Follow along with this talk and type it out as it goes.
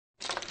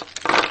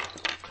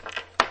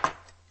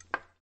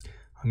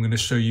I'm going to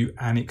show you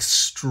an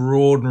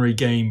extraordinary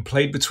game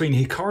played between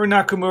Hikaru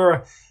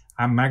Nakamura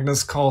and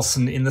Magnus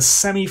Carlsen in the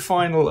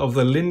semi-final of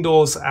the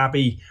Lindores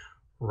Abbey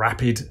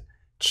Rapid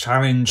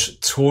Challenge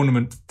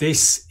Tournament.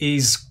 This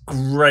is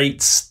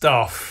great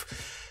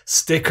stuff.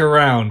 Stick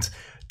around.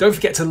 Don't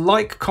forget to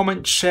like,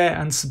 comment, share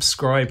and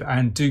subscribe,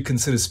 and do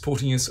consider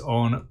supporting us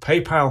on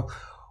PayPal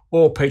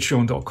or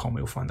patreon.com.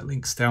 You'll find the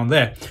links down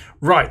there.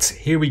 Right,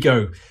 here we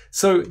go.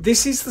 So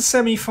this is the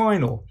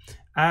semi-final,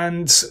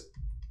 and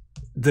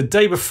the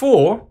day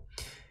before,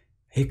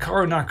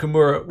 Hikaru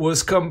Nakamura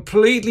was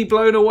completely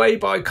blown away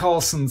by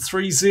Carlsen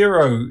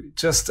 3-0,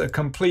 just a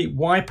complete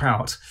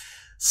wipeout.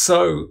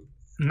 So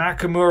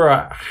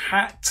Nakamura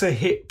had to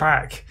hit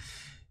back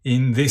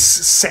in this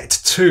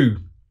set 2,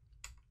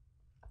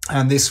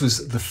 and this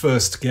was the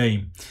first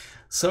game.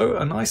 So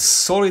a nice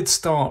solid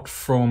start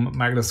from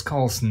Magnus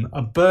Carlsen,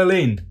 a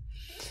Berlin,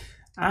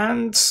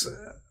 and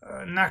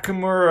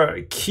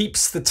Nakamura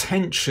keeps the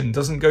tension,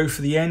 doesn't go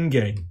for the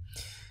endgame,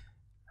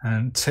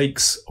 and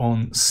takes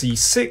on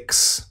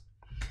c6.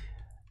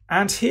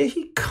 And here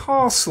he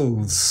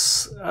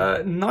castles.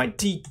 Knight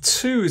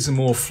d2 is a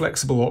more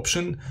flexible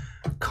option.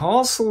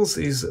 Castles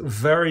is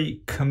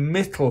very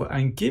committal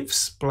and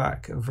gives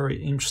black a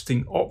very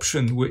interesting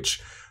option,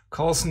 which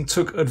Carlsen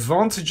took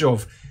advantage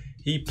of.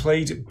 He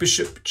played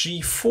bishop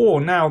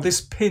g4. Now this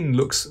pin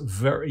looks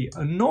very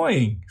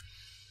annoying,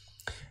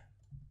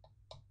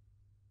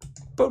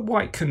 but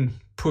white can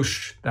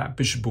push that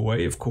bishop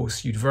away. Of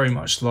course, you'd very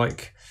much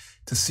like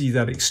to see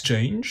that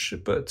exchange,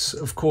 but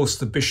of course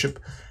the bishop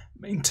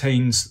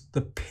maintains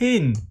the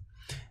pin.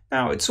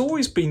 Now it's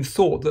always been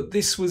thought that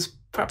this was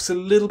perhaps a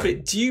little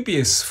bit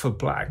dubious for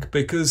black,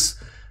 because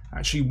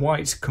actually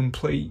white can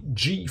play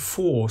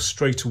g4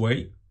 straight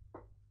away,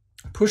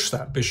 push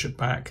that bishop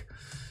back,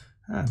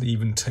 and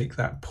even take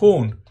that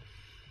pawn.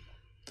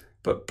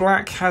 But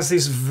black has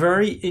this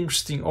very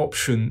interesting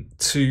option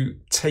to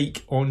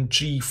take on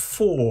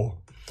g4.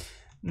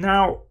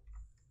 Now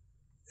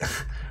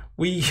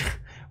we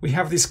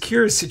have this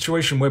curious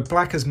situation where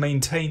black has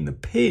maintained the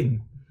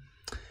pin,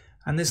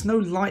 and there's no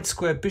light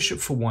square bishop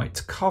for white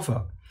to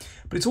cover.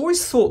 But it's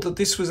always thought that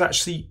this was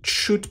actually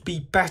should be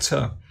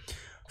better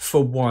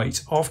for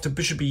white after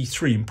bishop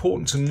e3.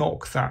 Important to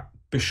knock that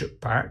bishop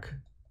back.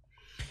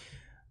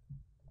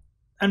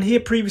 And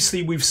here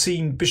previously we've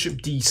seen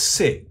bishop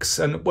d6,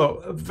 and well,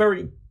 a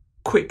very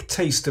quick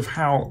taste of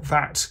how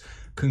that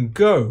can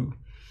go.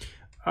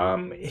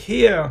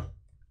 Here,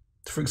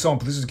 for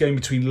example, this is a game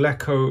between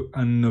Lecco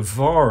and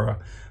Navarra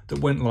that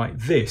went like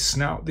this.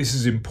 Now, this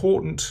is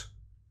important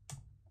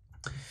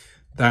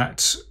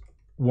that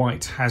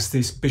white has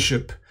this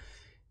bishop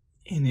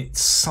in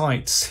its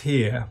sights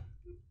here.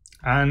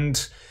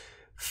 And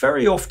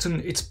very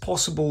often it's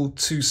possible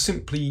to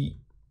simply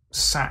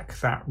sack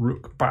that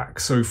rook back.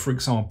 So, for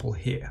example,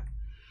 here.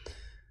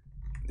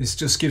 This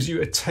just gives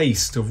you a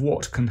taste of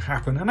what can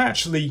happen. And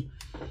actually,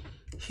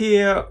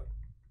 here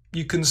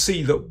you can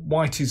see that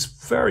white is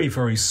very,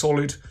 very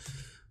solid,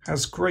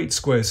 has great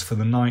squares for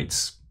the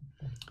knights,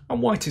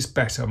 and white is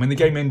better. I mean, the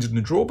game ended in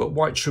a draw, but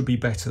white should be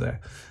better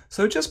there.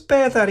 So just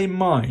bear that in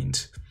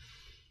mind.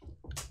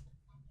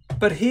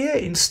 But here,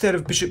 instead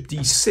of bishop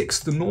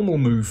d6, the normal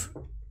move,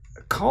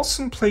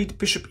 Carlsen played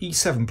bishop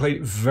e7, played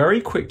it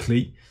very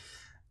quickly.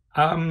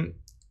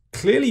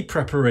 Clearly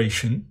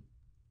preparation.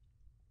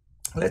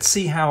 Let's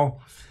see how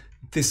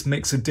this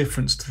makes a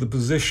difference to the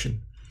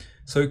position.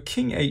 So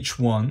king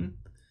h1,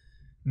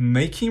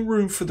 making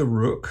room for the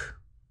rook.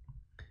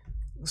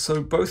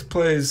 So both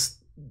players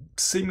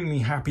seemingly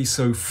happy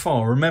so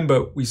far.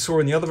 Remember, we saw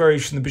in the other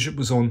variation the bishop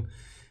was on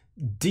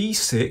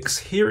d6.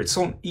 Here it's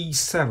on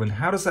e7.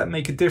 How does that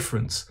make a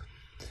difference?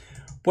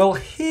 Well,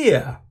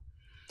 here,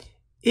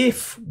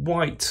 if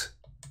white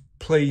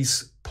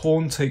plays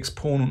pawn takes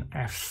pawn on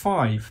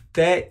f5,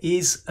 there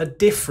is a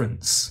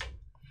difference.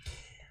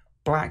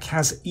 Black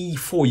has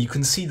e4. You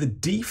can see the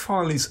d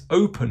file is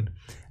open,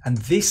 and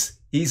this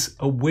is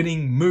a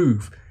winning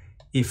move.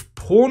 If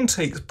pawn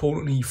takes pawn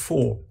on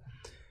e4,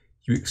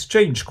 you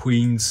exchange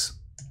queens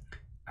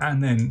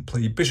and then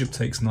play bishop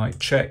takes knight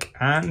check,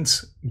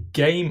 and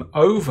game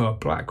over.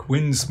 Black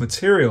wins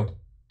material.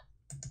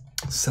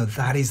 So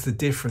that is the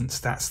difference.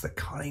 That's the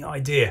cunning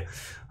idea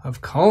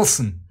of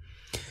Carlsen.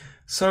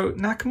 So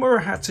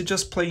Nakamura had to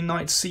just play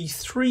knight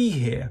c3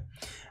 here,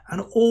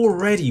 and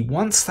already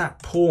once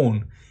that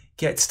pawn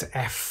gets to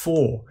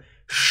f4,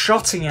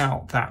 shutting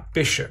out that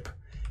bishop,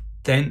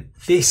 then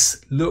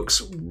this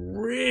looks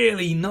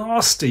really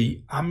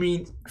nasty. I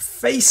mean,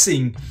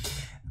 facing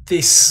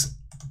this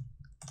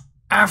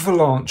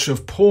avalanche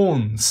of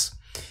pawns,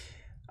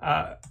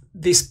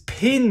 this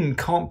pin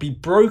can't be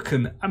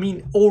broken. I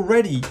mean,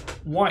 already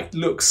white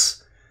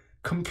looks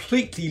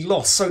completely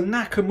lost. So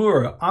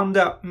Nakamura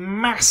under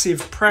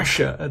massive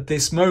pressure at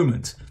this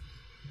moment.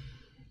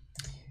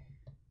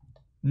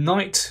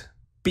 Knight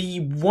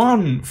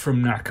b1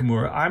 from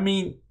Nakamura. I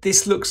mean,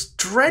 this looks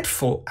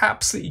dreadful,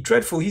 absolutely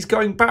dreadful. He's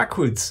going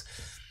backwards.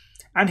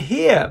 And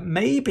here,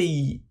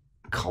 maybe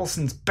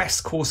Carlsen's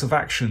best course of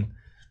action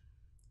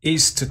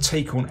is to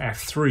take on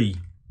f3.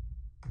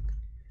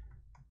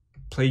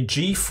 played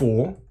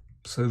g4,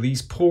 so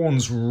these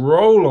pawns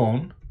roll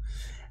on,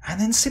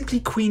 and then simply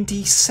queen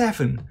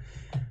d7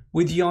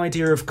 with the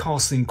idea of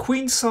castling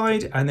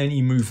queenside, and then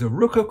you move the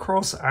rook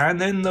across,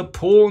 and then the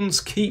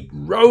pawns keep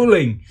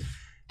rolling.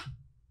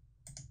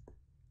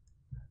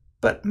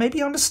 But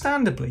maybe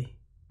understandably,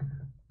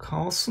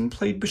 Carlsen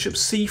played bishop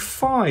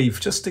c5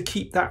 just to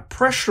keep that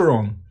pressure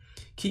on,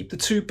 keep the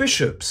two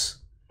bishops.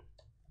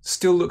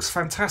 Still looks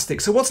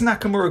fantastic. So what's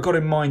Nakamura got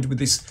in mind with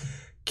this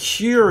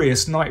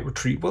curious knight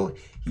retreat? Well,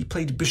 he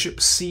played bishop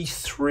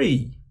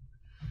c3.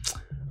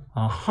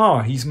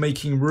 Aha, he's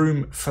making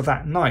room for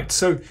that knight.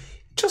 So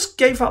just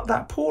gave up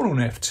that pawn on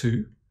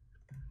f2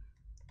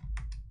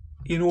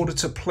 in order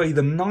to play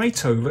the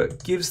knight over.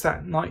 Gives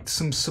that knight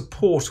some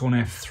support on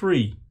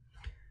f3.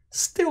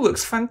 Still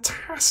looks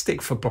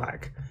fantastic for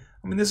black.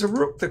 I mean, there's a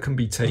rook that can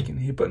be taken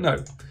here, but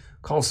no.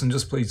 Carlsen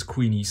just plays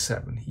queen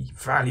e7. He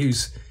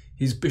values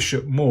his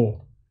bishop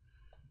more.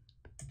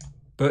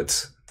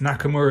 But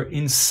Nakamura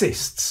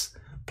insists,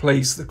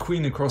 plays the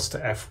queen across to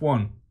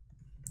f1.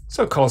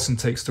 So Carlsen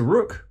takes the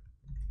rook.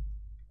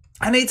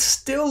 And it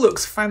still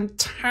looks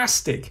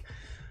fantastic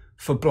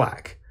for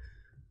black.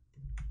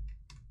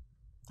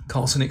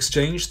 Carlsen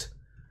exchanged,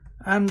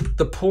 and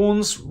the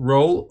pawns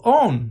roll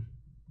on.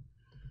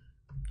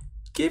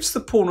 Gives the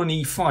pawn on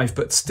e5,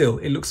 but still,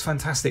 it looks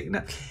fantastic.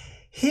 Now,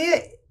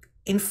 here,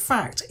 in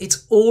fact,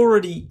 it's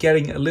already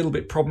getting a little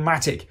bit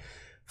problematic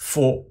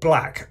for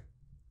black.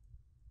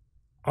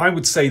 I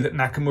would say that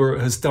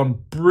Nakamura has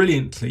done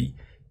brilliantly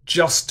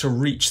just to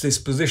reach this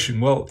position.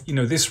 Well, you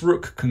know, this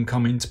rook can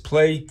come into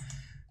play.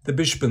 The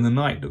bishop and the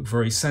knight look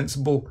very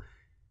sensible.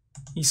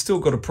 He's still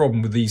got a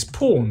problem with these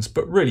pawns,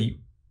 but really,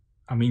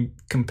 I mean,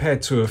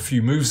 compared to a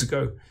few moves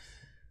ago,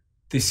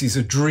 this is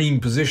a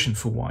dream position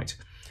for white.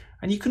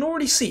 And you can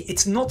already see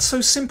it's not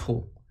so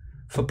simple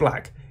for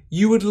black.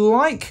 You would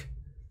like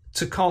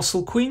to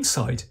castle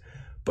queenside,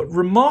 but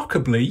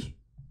remarkably,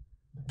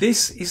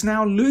 this is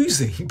now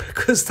losing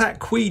because that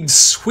queen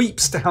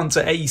sweeps down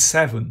to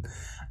a7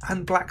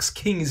 and black's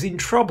king is in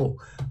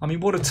trouble. I mean,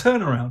 what a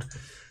turnaround.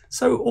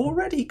 So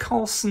already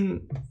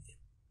Carlsen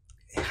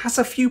has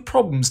a few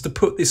problems to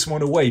put this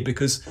one away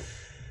because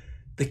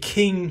the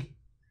king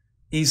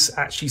is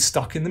actually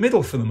stuck in the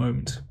middle for the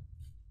moment.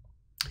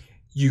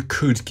 You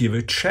could give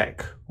a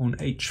check on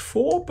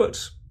h4,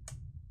 but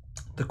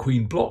the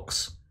queen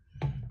blocks.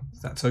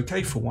 That's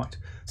okay for white.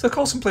 So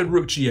Carlsen played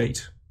rook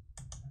g8.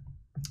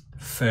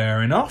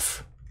 Fair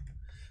enough.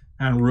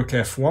 And rook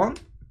f1.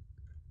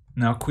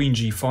 Now queen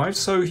g5.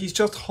 So he's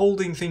just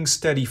holding things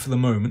steady for the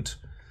moment,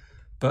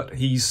 but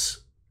he's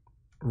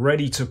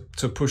ready to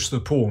push the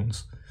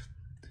pawns.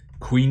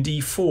 Queen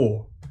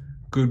d4.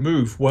 Good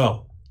move.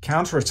 Well,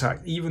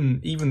 counterattack,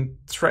 even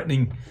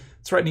threatening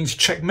to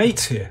checkmate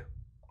here.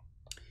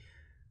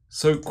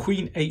 So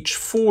queen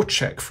h4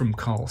 check from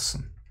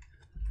Carlsen.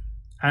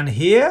 And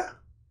here,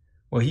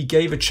 well, he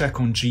gave a check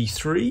on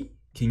g3,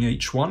 king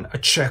h1, a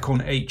check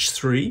on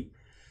h3.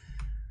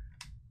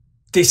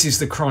 This is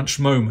the crunch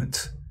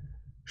moment.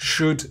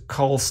 Should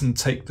Carlsen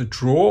take the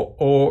draw,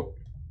 or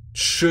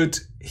should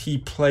he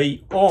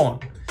play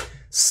on?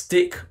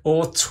 Stick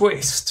or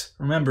twist?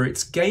 Remember,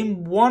 it's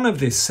game one of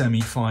this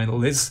semi-final.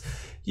 There's,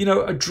 you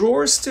know, a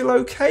draw is still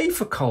okay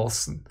for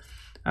Carlsen.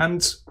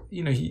 And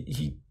you know,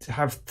 he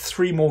have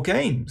 3 more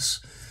games.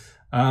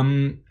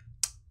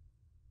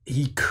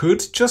 He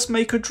could just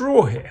make a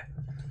draw here.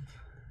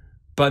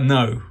 But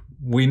no,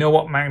 we know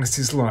what Magnus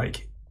is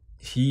like.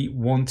 He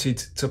wanted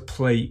to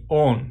play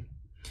on.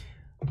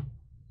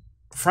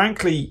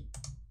 Frankly,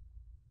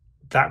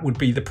 that would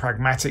be the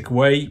pragmatic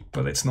way,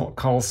 but it's not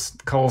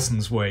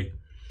Carlsen's way.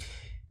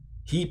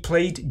 He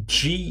played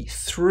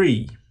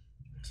g3.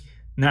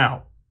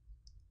 Now,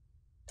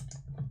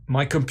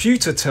 my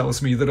computer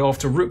tells me that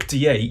after rook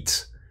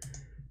d8,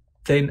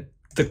 then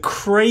the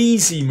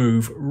crazy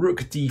move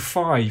rook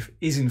d5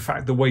 is in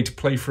fact the way to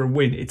play for a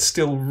win. It's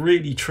still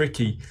really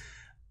tricky.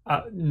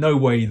 No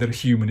way that a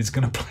human is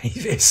going to play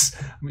this.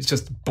 I mean, it's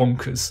just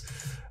bonkers.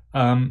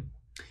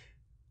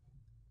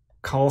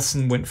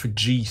 Carlsen went for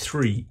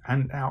g3,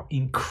 and now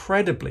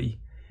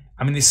incredibly,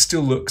 I mean, this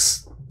still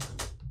looks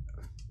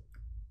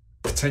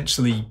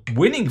potentially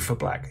winning for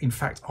black. In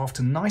fact,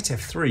 after knight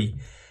f3,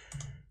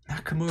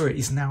 Nakamura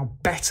is now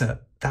better.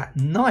 That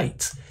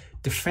knight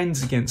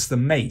defends against the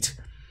mate.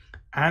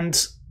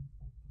 And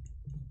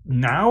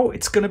now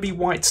it's going to be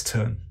white's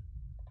turn.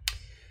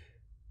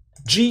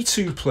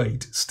 g2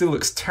 played. Still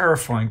looks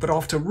terrifying. But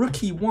after rook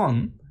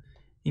e1,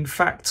 in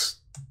fact,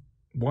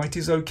 white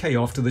is okay.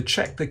 After the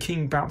check, the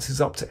king bounces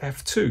up to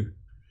f2.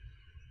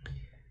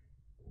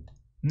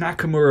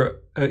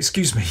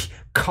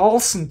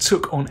 Carlsen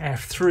took on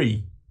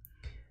f3.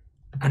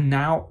 And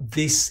now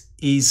this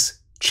is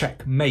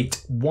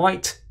checkmate.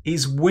 White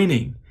is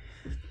winning.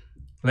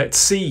 Let's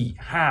see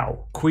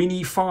how. Queen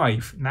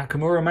e5.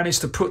 Nakamura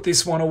managed to put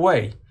this one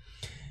away.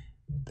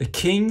 The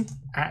king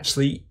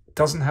actually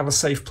doesn't have a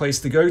safe place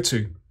to go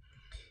to.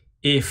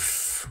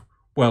 If,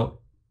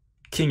 well,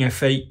 king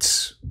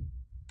f8,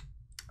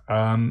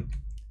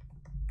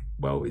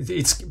 well,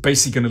 it's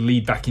basically going to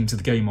lead back into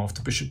the game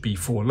after bishop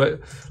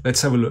b4.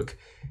 Let's have a look.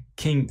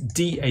 King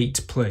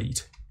d8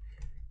 played.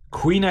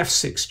 Queen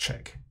f6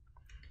 check.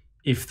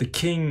 If the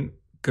king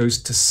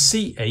goes to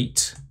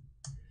c8,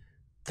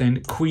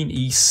 then queen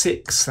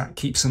e6, that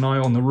keeps an eye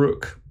on the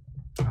rook,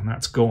 and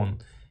that's gone.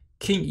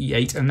 King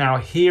e8, and now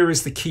here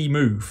is the key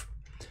move,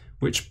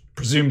 which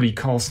presumably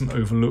Carlsen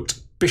overlooked.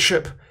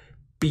 Bishop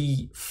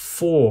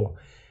b4,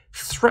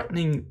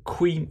 threatening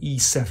queen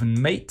e7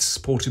 mate,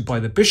 supported by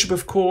the bishop,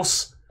 of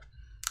course,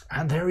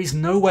 and there is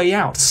no way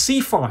out.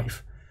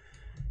 c5,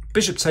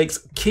 bishop takes,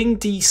 king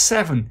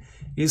d7.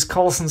 Is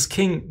Carlsen's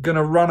king going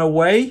to run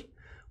away?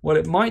 Well,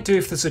 it might do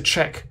if there's a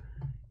check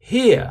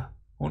here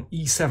on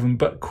e7,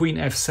 but queen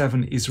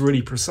f7 is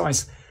really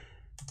precise.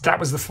 That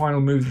was the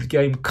final move of the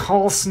game.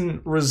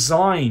 Carlsen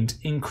resigned.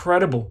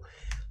 Incredible.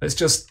 Let's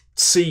just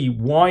see,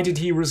 why did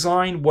he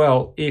resign?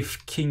 Well,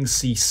 if king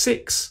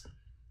c6,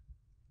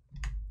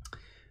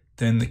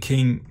 then the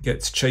king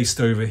gets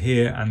chased over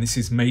here, and this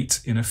is mate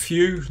in a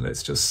few.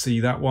 Let's just see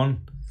that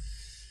one.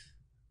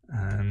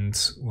 And,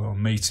 well,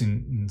 mate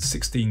in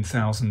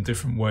 16,000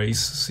 different ways.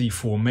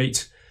 c4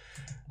 mate.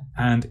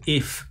 And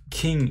if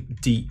king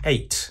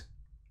d8,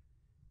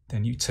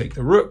 then you take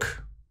the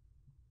rook.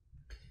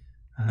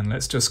 And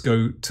let's just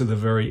go to the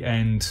very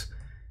end.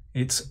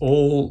 It's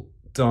all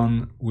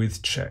done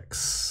with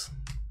checks.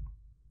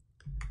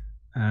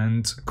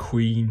 And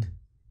queen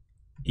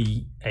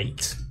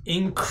e8.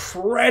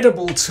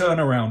 Incredible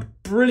turnaround.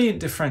 Brilliant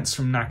defense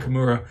from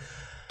Nakamura.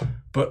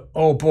 But,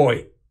 oh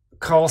boy,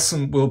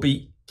 Carlsen will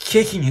be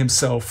kicking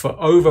himself for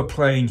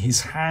overplaying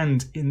his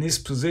hand in this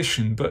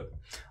position. But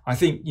I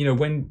think, you know,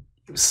 when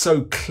it was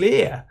so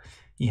clear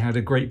he had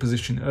a great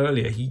position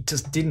earlier, he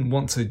just didn't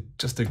want to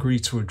just agree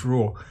to a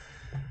draw.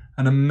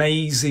 An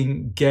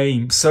amazing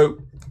game. So,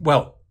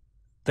 well,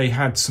 they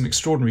had some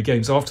extraordinary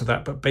games after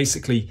that, but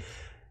basically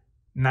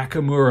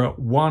Nakamura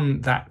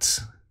won that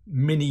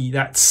mini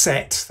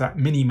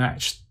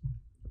match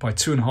by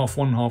 2.5,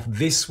 1.5.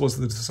 This was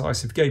the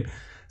decisive game.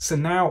 So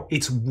now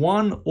it's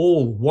 1-1,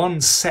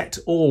 1 set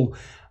all,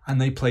 and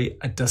they play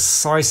a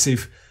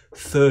decisive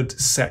third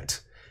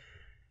set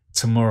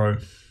tomorrow.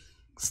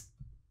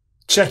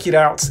 Check it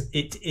out.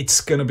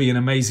 It's going to be an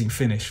amazing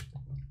finish.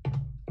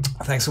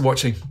 Thanks for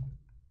watching.